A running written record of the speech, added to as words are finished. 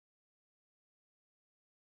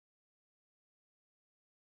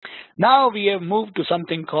Now we have moved to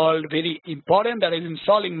something called very important, that is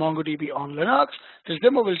installing MongoDB on Linux. This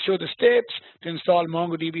demo will show the steps to install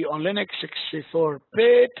MongoDB on Linux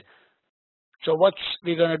 64-bit. So what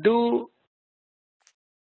we're going to do,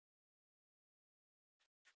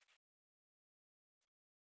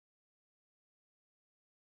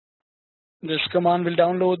 this command will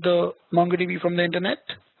download the MongoDB from the internet.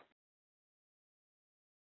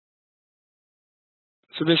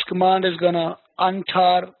 So this command is going to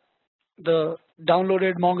untar the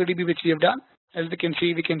downloaded MongoDB which we have done. As we can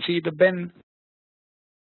see the bin.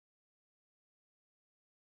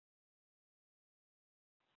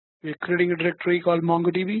 We're creating a directory called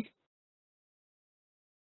MongoDB.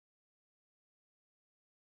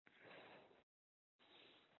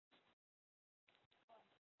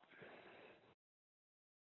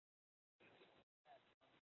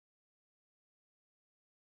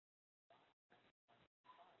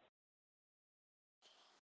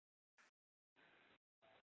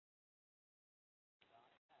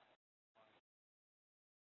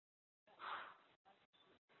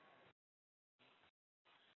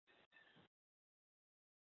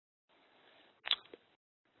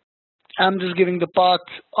 I'm just giving the path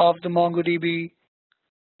of the MongoDB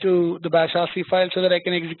to the bash.rc file so that I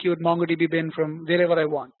can execute MongoDB bin from wherever I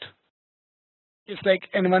want. It's like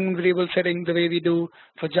environment variable setting the way we do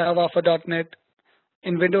for Java, for .NET.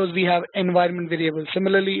 In Windows, we have environment variable.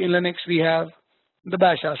 Similarly, in Linux, we have the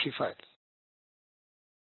bash.rc file.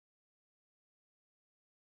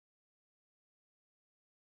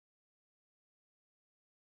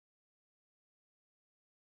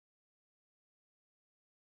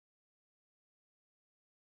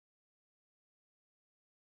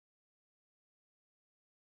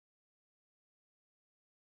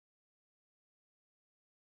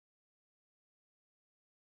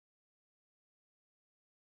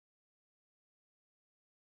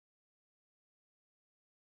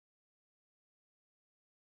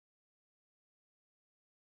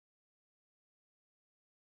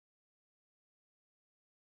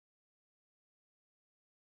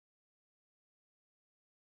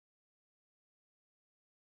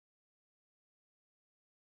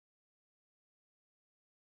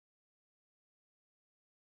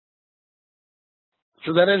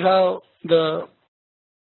 So that is how the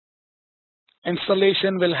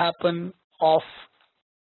installation will happen of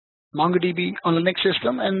MongoDB on the Linux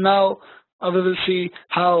system. And now we will see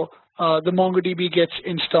how the MongoDB gets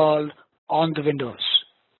installed on the Windows.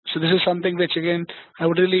 So this is something which, again, I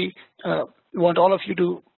would really want all of you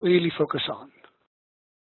to really focus on.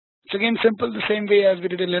 It's again simple, the same way as we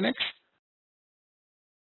did in Linux.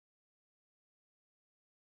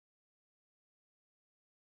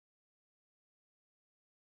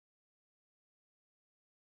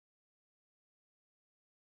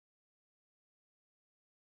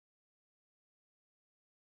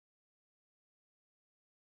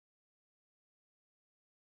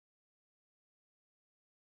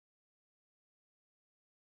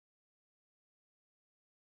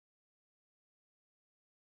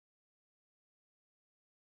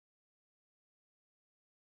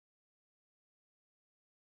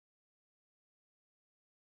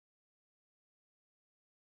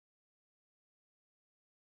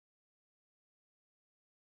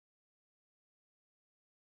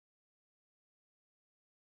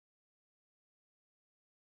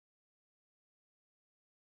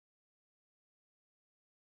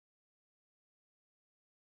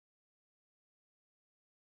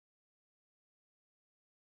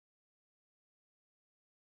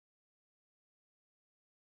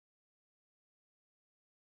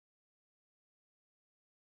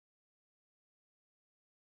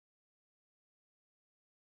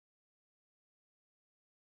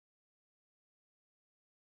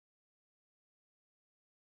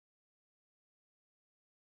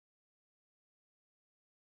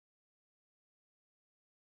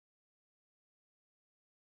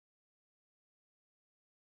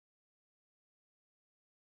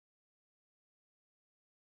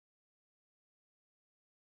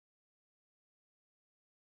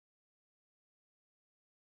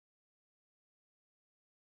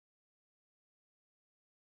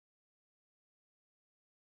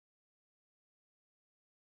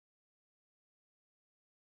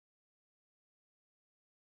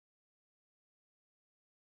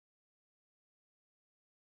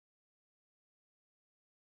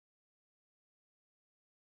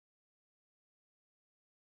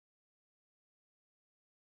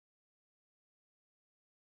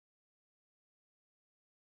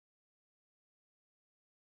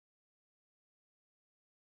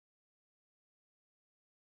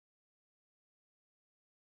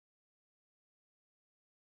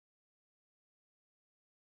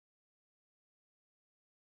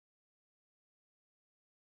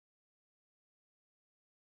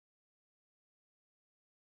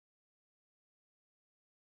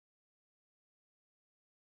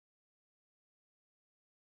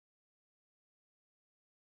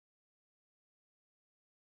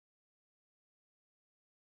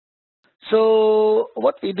 So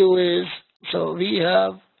what we do is, so we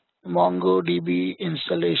have MongoDB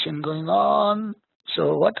installation going on.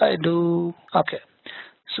 So what I do, okay.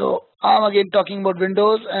 So I'm again talking about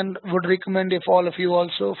Windows and would recommend if all of you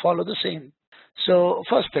also follow the same. So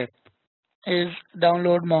first step is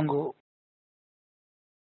download Mongo.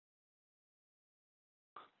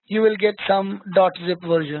 You will get some .zip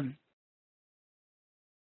version.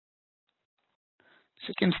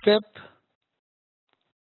 Second step,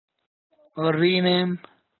 or rename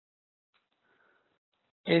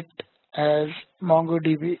it as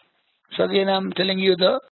MongoDB. So again, I'm telling you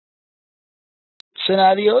the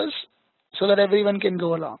scenarios so that everyone can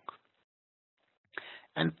go along.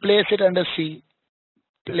 And place it under C.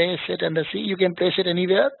 Place it under C. You can place it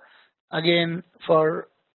anywhere. Again, for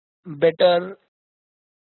better,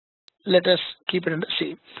 let us keep it under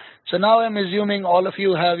C. So now I'm assuming all of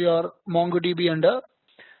you have your MongoDB under.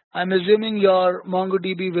 I'm assuming your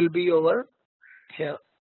MongoDB will be over here.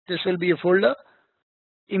 This will be a folder.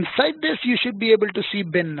 Inside this, you should be able to see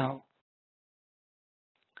bin now.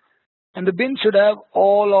 And the bin should have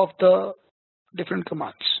all of the different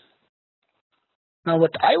commands. Now,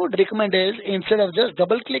 what I would recommend is, instead of just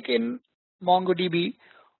double click in MongoDB,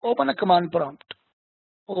 open a command prompt.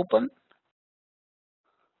 Open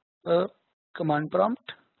a command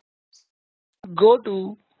prompt. Go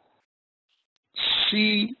to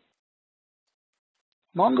C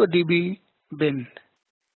MongoDB bin.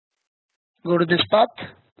 Go to this path,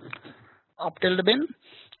 up till the bin.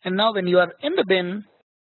 And now when you are in the bin,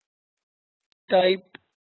 type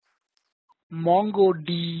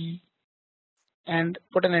MongoD and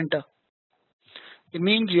put an enter. It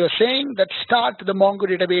means you're saying that start the Mongo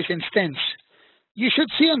database instance. You should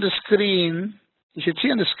see on the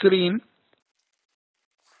screen,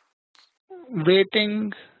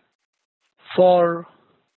 waiting for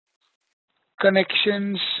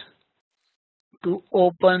connections to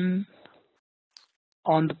open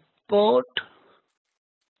on the port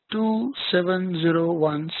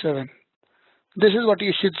 27017. This is what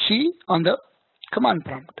you should see on the command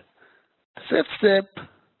prompt. Fifth step,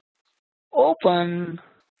 open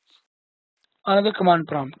another command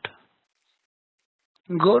prompt.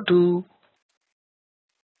 Go to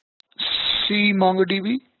C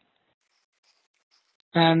MongoDB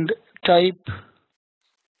and type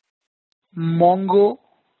Mongo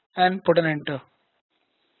and put an enter.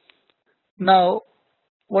 Now,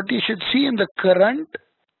 what you should see in the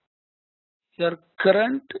your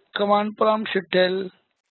current command prompt should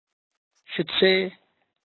say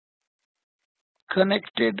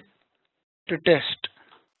connected to test,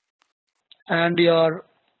 and your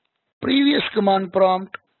previous command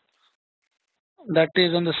prompt, that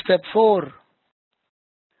is on the step 4,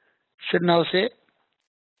 should now say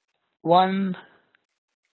one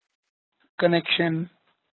connection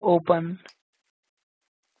open.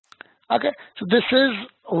 Okay, so this is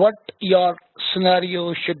what your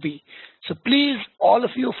scenario should be. So please, all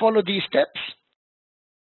of you, follow these steps.